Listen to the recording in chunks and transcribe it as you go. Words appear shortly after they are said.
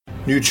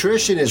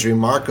Nutrition is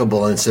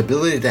remarkable in its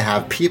ability to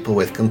have people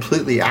with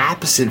completely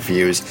opposite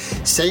views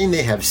saying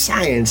they have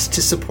science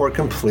to support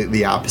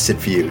completely opposite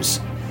views.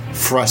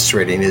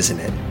 Frustrating, isn't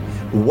it?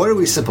 What are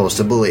we supposed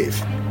to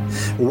believe?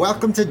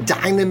 Welcome to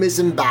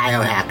Dynamism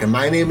Biohacker.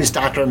 My name is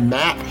Dr.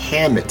 Matt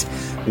Hammett,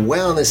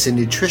 wellness and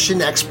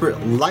nutrition expert,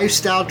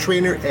 lifestyle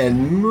trainer,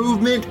 and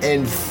movement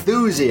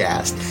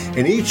enthusiast.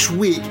 And each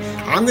week,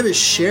 I'm going to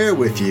share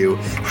with you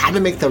how to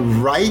make the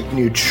right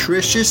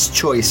nutritious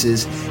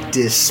choices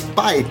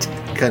despite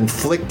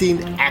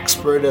conflicting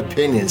expert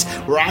opinions,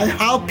 where I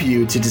help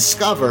you to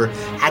discover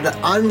how to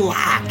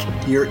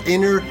unlock your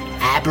inner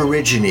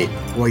aborigine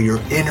or your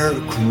inner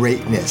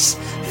greatness.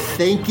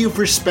 Thank you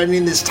for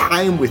spending this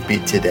time with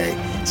me today.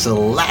 So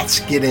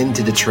let's get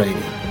into the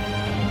training.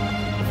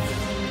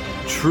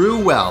 True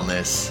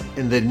wellness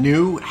in the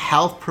new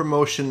health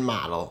promotion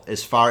model,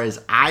 as far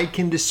as I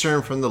can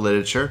discern from the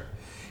literature,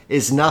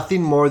 is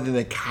nothing more than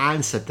the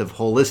concept of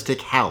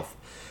holistic health,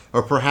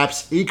 or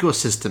perhaps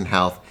ecosystem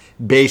health,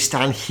 based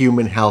on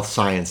human health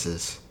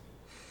sciences.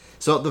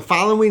 So the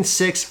following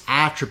 6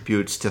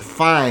 attributes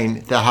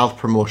define the health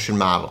promotion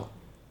model.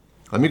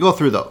 Let me go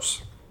through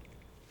those.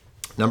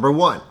 Number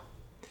 1,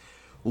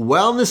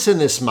 wellness in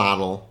this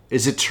model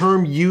is a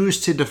term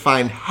used to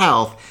define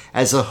health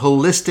as a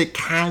holistic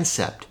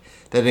concept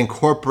that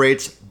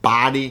incorporates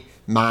body,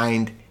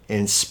 mind,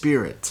 and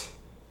spirit.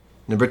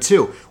 Number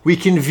 2, we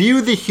can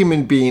view the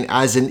human being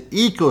as an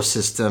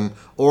ecosystem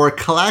or a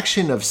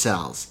collection of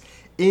cells,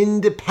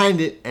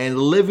 independent and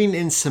living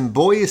in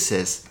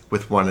symbiosis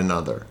with one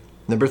another.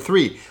 Number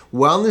 3,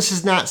 wellness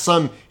is not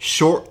some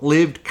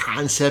short-lived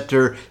concept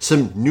or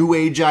some new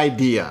age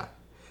idea.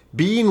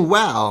 Being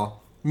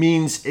well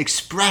means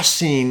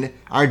expressing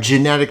our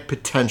genetic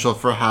potential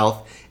for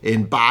health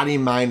in body,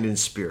 mind, and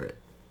spirit.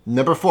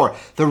 Number 4,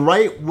 the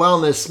right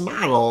wellness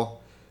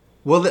model,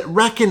 well, it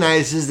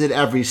recognizes that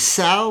every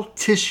cell,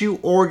 tissue,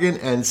 organ,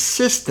 and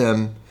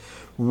system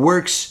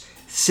works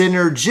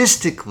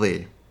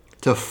synergistically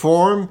to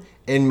form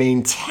and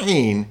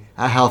maintain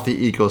a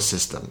healthy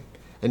ecosystem.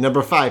 And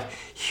number 5,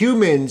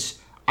 humans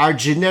are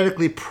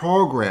genetically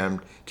programmed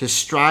to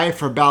strive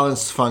for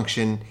balanced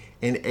function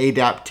and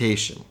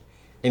adaptation.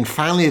 And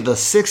finally, the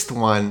 6th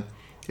one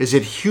is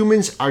that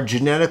humans are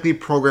genetically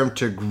programmed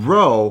to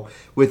grow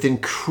with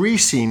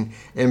increasing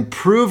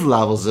improved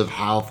levels of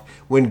health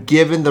when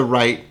given the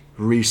right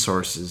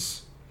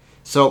resources.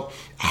 So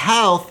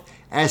health,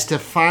 as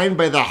defined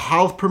by the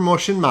health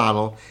promotion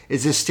model,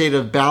 is a state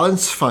of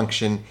balanced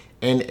function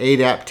and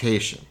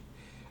adaptation.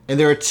 And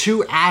there are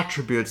 2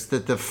 attributes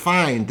that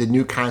define the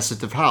new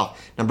concept of health.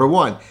 Number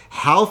 1,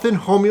 health and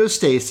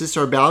homeostasis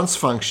or balanced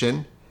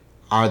function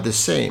are the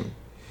same.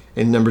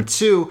 And number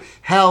 2,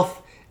 health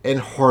and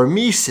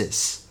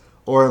hormesis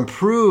or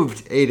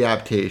improved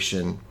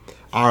adaptation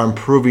are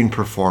improving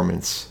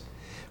performance.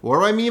 What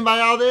do I mean by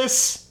all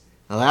this?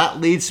 Well, that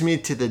leads me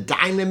to the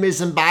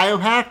Dynamism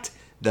Biohack,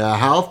 the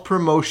health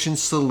promotion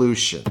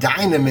solution.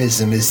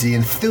 Dynamism is the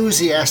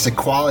enthusiastic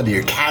quality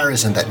or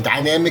charism that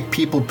dynamic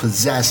people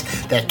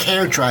possess that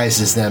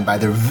characterizes them by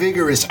their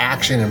vigorous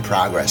action and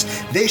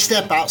progress. They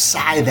step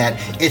outside that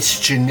it's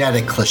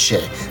genetic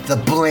cliche, the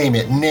blame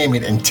it, name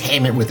it, and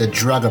tame it with a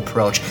drug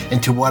approach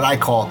into what I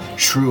call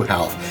true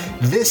health.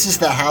 This is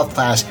the health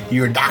class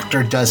your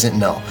doctor doesn't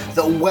know.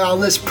 The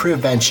wellness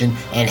prevention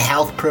and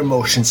health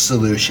promotion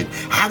solution.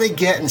 How to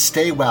get and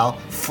stay well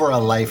for a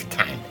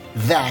lifetime.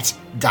 That's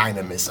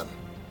dynamism.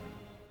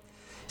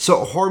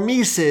 So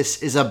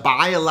hormesis is a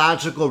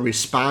biological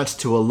response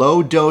to a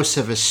low dose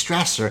of a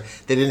stressor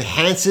that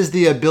enhances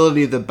the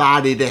ability of the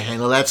body to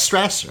handle that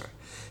stressor.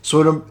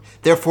 So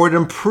therefore it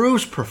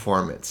improves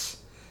performance.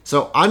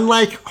 So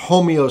unlike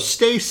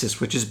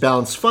homeostasis, which is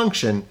balanced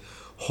function,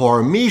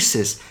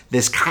 hormesis,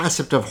 this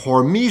concept of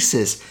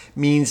hormesis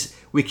means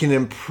we can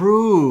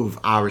improve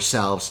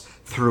ourselves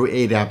through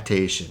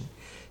adaptation.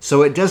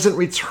 So it doesn't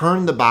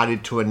return the body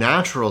to a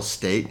natural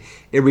state,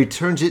 it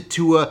returns it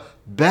to a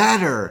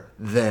better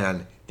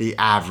than the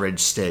average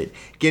state,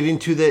 getting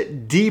to the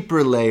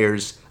deeper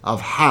layers of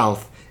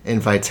health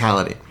and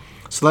vitality.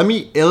 So let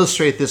me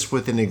illustrate this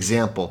with an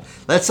example.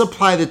 Let's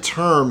apply the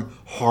term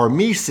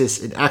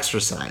hormesis in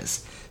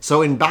exercise.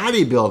 So in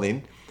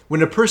bodybuilding,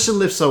 when a person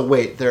lifts a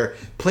weight, they're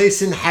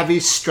placing heavy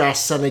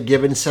stress on a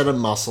given set of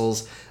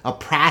muscles, a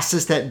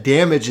process that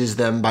damages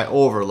them by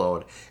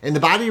overload. And the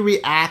body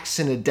reacts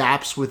and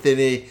adapts within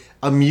an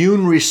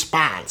immune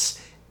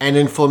response and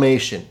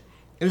inflammation.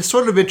 And it's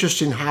sort of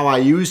interesting how I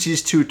use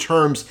these 2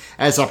 terms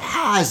as a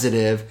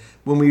positive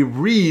when we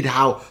read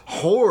how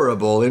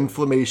horrible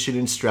inflammation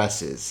and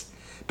stress is.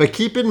 But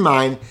keep in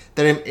mind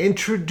that I'm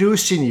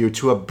introducing you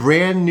to a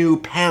brand new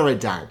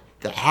paradigm,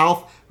 the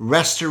health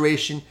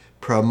restoration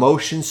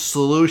promotion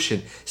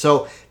solution.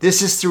 So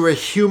this is through a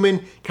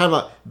human kind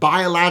of a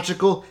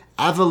biological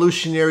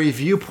evolutionary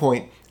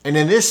viewpoint. And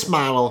in this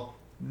model,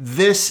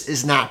 this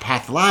is not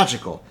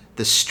pathological.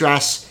 The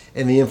stress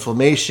and the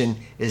inflammation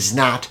is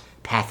not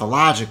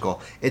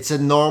pathological. It's a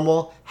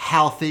normal,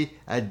 healthy,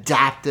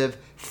 adaptive,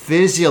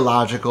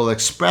 physiological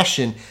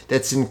expression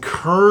that's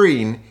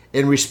occurring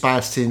in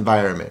response to the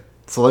environment.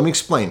 So let me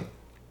explain.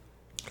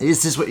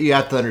 This is what you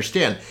have to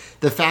understand.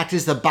 The fact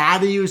is the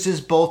body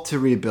uses both to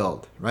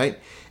rebuild, right?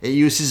 It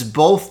uses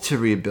both to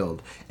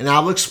rebuild. And I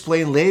will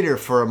explain later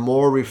for a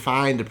more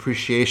refined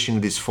appreciation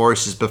of these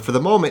forces. But for the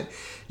moment,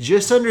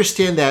 just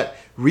understand that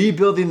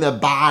rebuilding the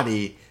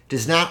body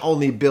does not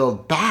only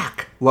build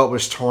back what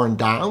was torn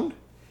down,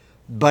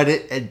 but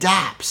it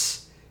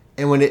adapts.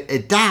 And when it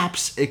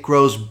adapts, it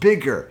grows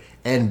bigger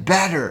and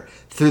better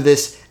through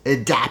this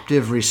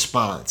adaptive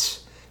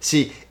response.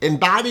 See, in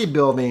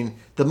bodybuilding,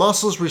 the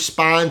muscles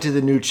respond to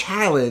the new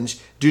challenge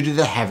due to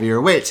the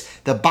heavier weights.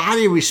 The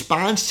body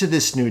responds to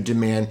this new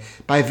demand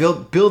by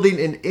building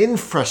an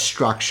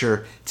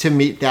infrastructure to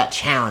meet that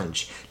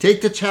challenge.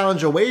 Take the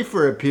challenge away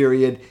for a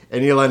period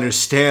and you'll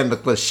understand the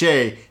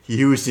cliche,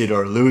 use it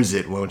or lose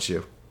it, won't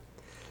you?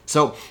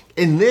 So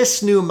in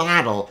this new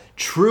model,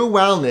 true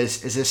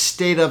wellness is a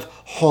state of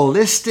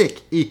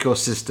holistic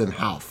ecosystem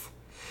health.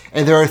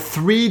 And there are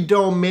 3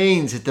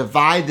 domains that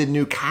divide the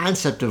new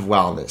concept of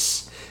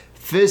wellness: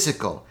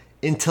 physical,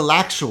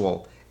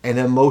 intellectual, and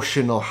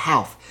emotional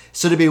health.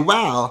 So to be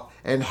well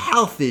and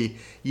healthy,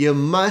 you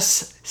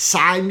must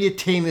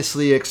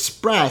simultaneously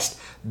express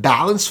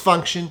balanced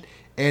function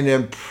and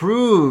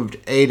improved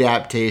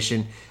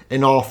adaptation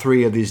in all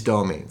 3 of these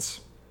domains.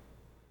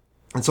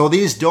 And so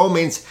these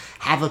domains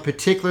have a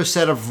particular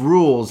set of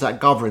rules that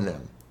govern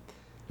them.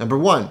 Number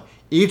 1,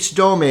 each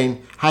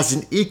domain has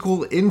an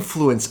equal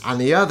influence on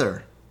the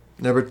other.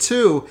 Number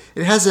 2,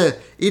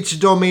 each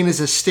domain is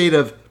a state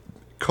of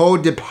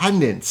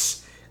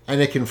codependence, and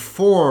it can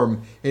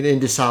form an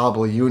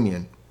indissoluble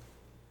union.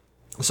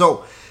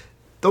 So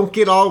don't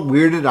get all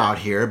weirded out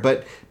here,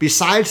 but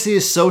besides the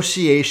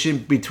association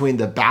between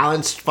the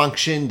balanced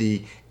function,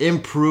 the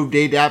improved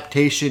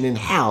adaptation, and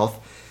health,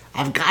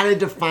 I've got to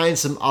define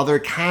some other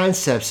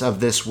concepts of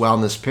this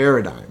wellness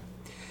paradigm.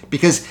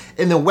 Because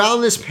in the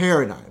wellness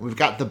paradigm, we've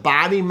got the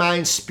body,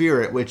 mind,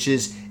 spirit, which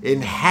is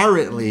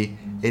inherently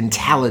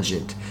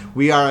intelligent.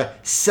 We are a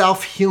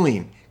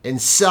self-healing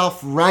and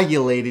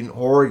self-regulating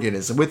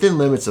organism, within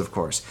limits, of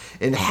course.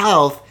 And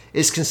health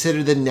is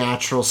considered the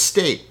natural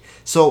state.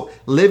 So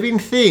living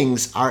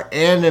things are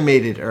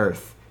animated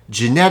earth,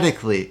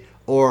 genetically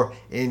or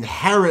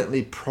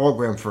inherently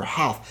programmed for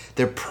health.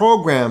 They're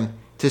programmed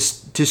to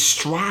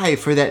strive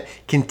for that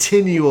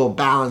continual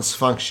balance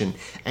function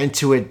and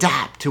to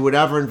adapt to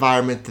whatever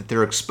environment that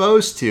they're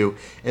exposed to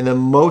in the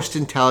most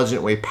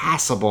intelligent way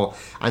possible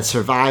on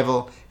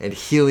survival and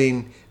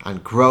healing, on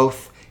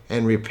growth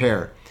and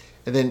repair.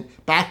 And then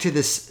back to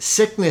this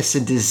sickness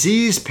and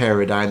disease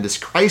paradigm, this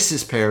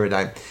crisis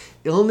paradigm,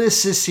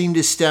 illnesses seem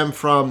to stem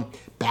from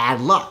bad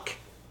luck,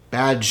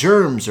 bad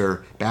germs,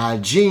 or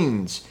bad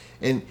genes.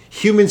 And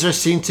humans are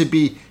seen to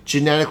be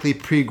genetically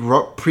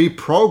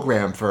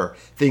pre-programmed for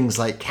things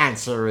like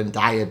cancer and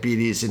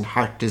diabetes and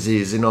heart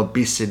disease and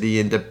obesity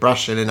and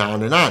depression and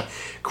on and on.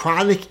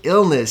 Chronic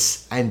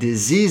illness and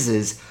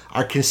diseases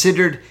are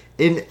considered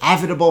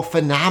inevitable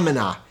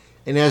phenomena,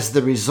 and as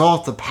the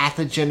result of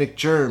pathogenic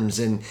germs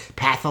and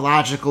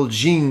pathological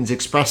genes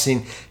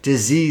expressing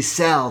disease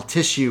cell,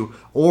 tissue,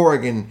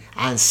 organ,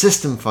 and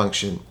system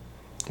function.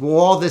 Well,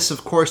 all this,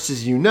 of course,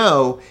 as you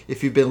know,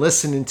 if you've been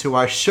listening to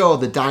our show,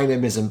 The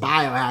Dynamism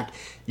Biohack,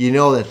 you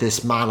know that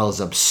this model is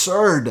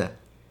absurd,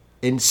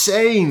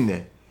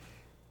 insane,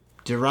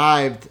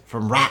 derived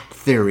from rat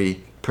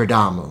theory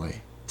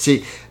predominantly.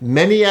 See,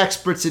 many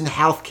experts in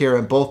healthcare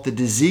on both the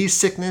disease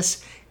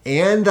sickness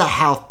and the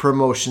health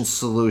promotion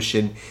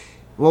solution,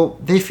 well,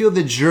 they feel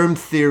the germ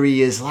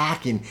theory is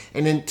lacking.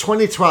 And in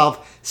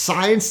 2012,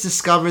 science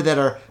discovered that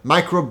our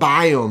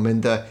microbiome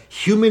and the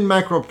Human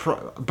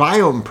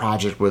Microbiome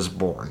Project was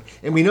born.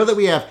 And we know that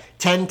we have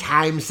 10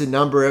 times the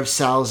number of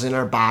cells in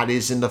our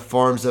bodies in the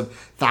forms of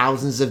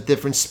thousands of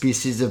different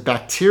species of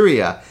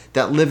bacteria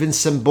that live in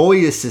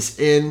symbiosis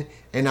in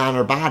and on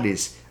our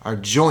bodies, our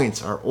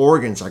joints, our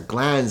organs, our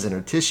glands, and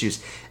our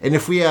tissues. And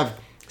if we have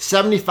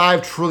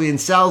 75 trillion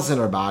cells in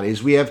our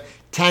bodies, we have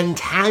 10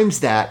 times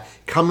that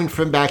coming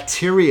from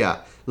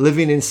bacteria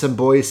living in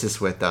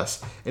symbiosis with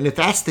us. And if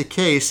that's the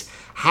case,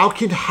 how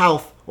can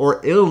health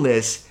or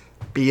illness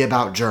be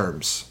about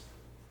germs?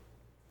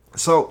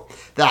 So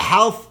the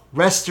health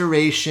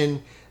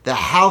restoration, the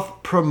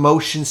health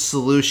promotion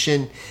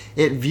solution,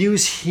 it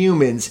views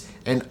humans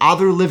and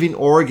other living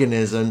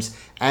organisms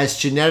as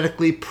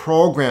genetically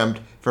programmed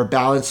for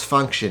balanced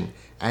function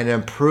and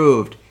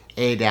improved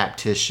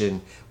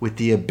adaptation with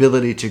the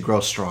ability to grow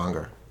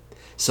stronger.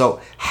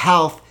 So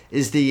health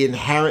is the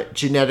inherent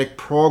genetic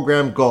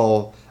program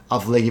goal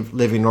of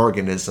living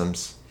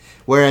organisms,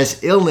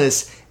 whereas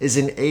illness is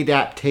an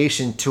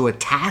adaptation to a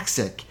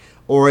toxic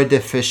or a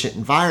deficient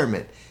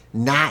environment,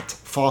 not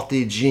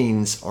faulty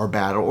genes or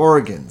bad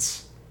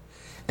organs.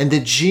 And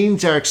the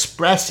genes are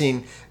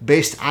expressing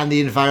based on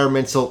the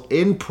environmental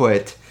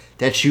input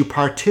that you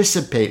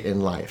participate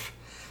in life,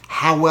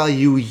 how well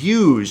you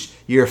use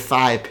your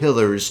 5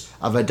 pillars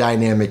of a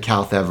dynamic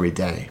health every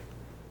day.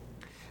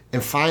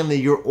 And finally,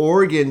 your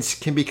organs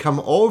can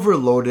become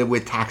overloaded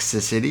with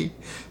toxicity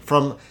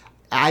from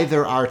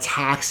either our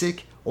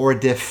toxic or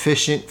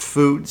deficient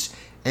foods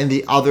and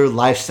the other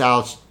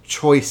lifestyle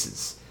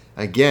choices.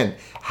 Again,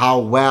 how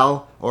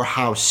well or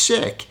how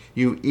sick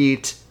you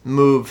eat,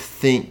 move,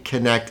 think,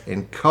 connect,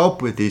 and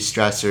cope with these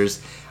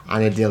stressors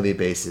on a daily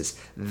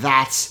basis.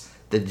 That's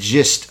the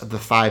gist of the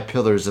 5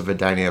 pillars of a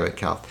dynamic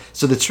health.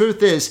 So the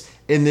truth is,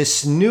 in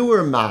this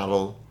newer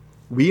model,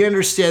 we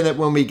understand that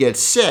when we get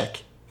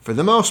sick, for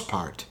the most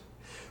part,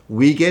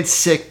 we get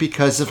sick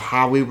because of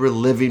how we were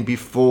living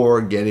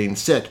before getting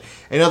sick.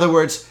 In other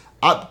words,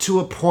 up to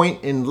a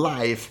point in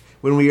life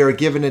when we are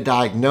given a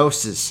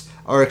diagnosis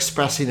or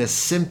expressing a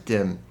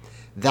symptom,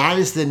 that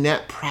is the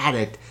net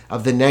product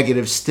of the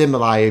negative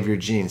stimuli of your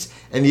genes.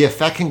 And the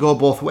effect can go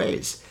both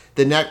ways.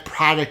 The net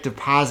product of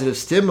positive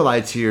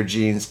stimuli to your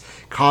genes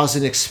cause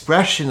an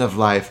expression of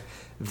life,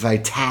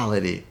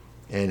 vitality,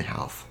 and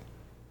health.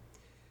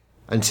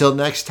 Until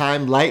next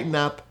time, lighten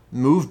up,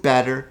 move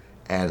better,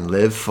 and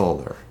live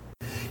fuller.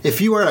 If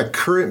you are a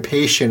current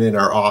patient in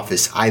our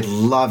office, I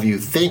love you.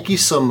 Thank you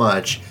so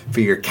much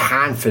for your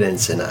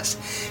confidence in us.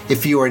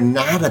 If you are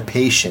not a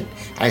patient,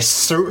 I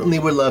certainly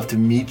would love to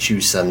meet you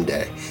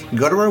someday.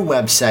 Go to our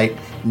website,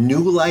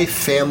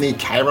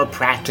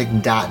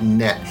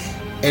 newlifefamilychiropractic.net.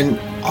 And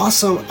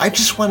also, I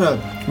just want to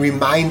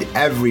remind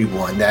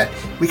everyone that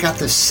we got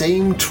the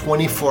same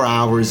 24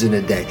 hours in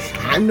a day.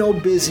 I'm no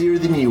busier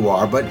than you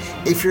are, but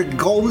if your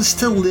goal is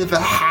to live a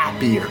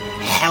happier,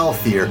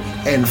 healthier,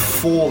 and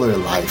fuller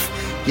life,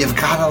 you've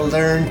got to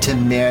learn to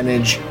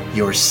manage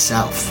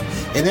yourself.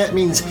 And that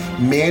means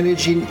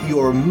managing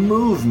your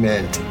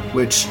movement,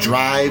 which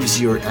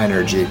drives your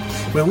energy.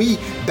 When we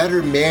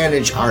better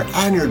manage our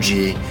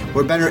energy,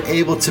 we're better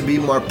able to be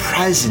more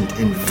present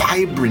and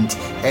vibrant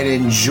and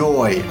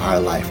enjoy our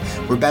life.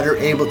 We're better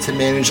able to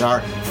manage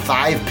our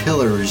 5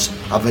 pillars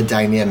of a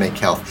dynamic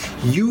health.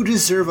 You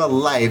deserve a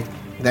life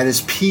that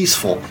is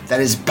peaceful, that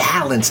is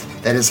balanced,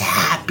 that is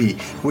happy,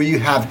 where you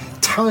have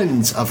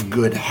tons of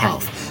good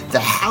health. The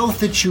health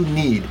that you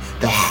need,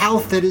 the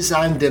health that is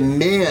on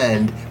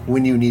demand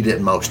when you need it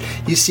most.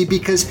 You see,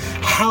 because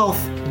health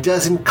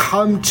doesn't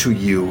come to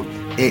you,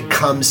 it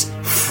comes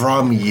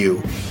from you.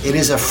 It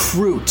is a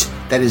fruit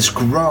that is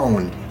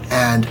grown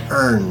and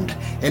earned.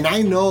 And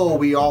I know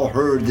we all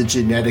heard the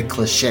genetic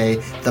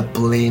cliche, the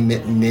blame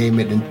it, name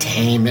it, and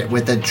tame it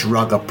with a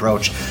drug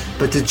approach.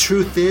 But the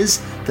truth is,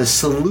 the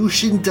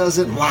solution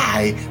doesn't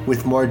lie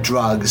with more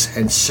drugs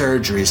and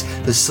surgeries.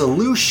 The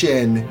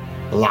solution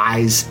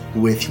lies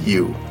with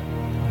you.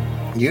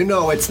 You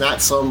know, it's not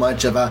so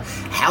much of a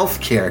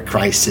healthcare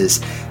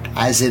crisis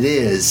as it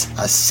is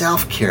a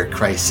self-care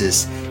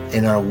crisis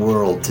in our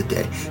world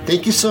today.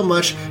 Thank you so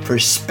much for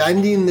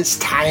spending this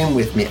time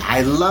with me.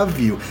 I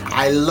love you.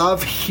 I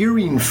love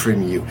hearing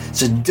from you.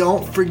 So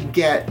don't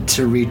forget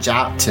to reach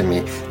out to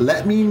me.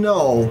 Let me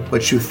know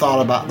what you thought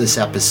about this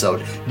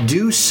episode.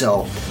 Do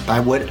so by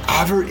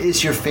whatever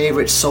is your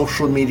favorite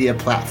social media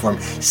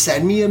platform.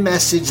 Send me a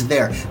message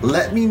there.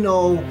 Let me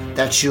know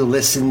that you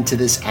listened to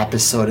this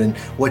episode and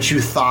what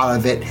you thought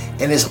of it.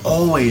 And as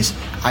always,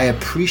 I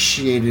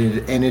appreciate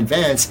it in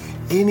advance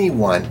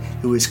anyone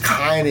who is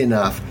kind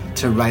enough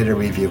to write a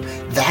review.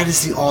 That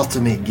is the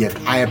ultimate gift.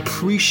 I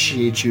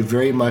appreciate you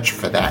very much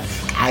for that.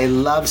 I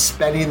love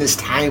spending this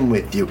time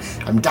with you.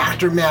 I'm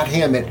Dr. Matt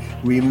Hammett,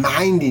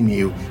 reminding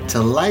you to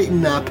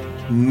lighten up,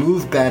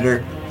 move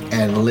better,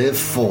 and live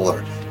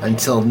fuller.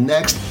 Until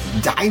next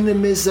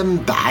Dynamism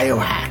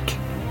Biohack.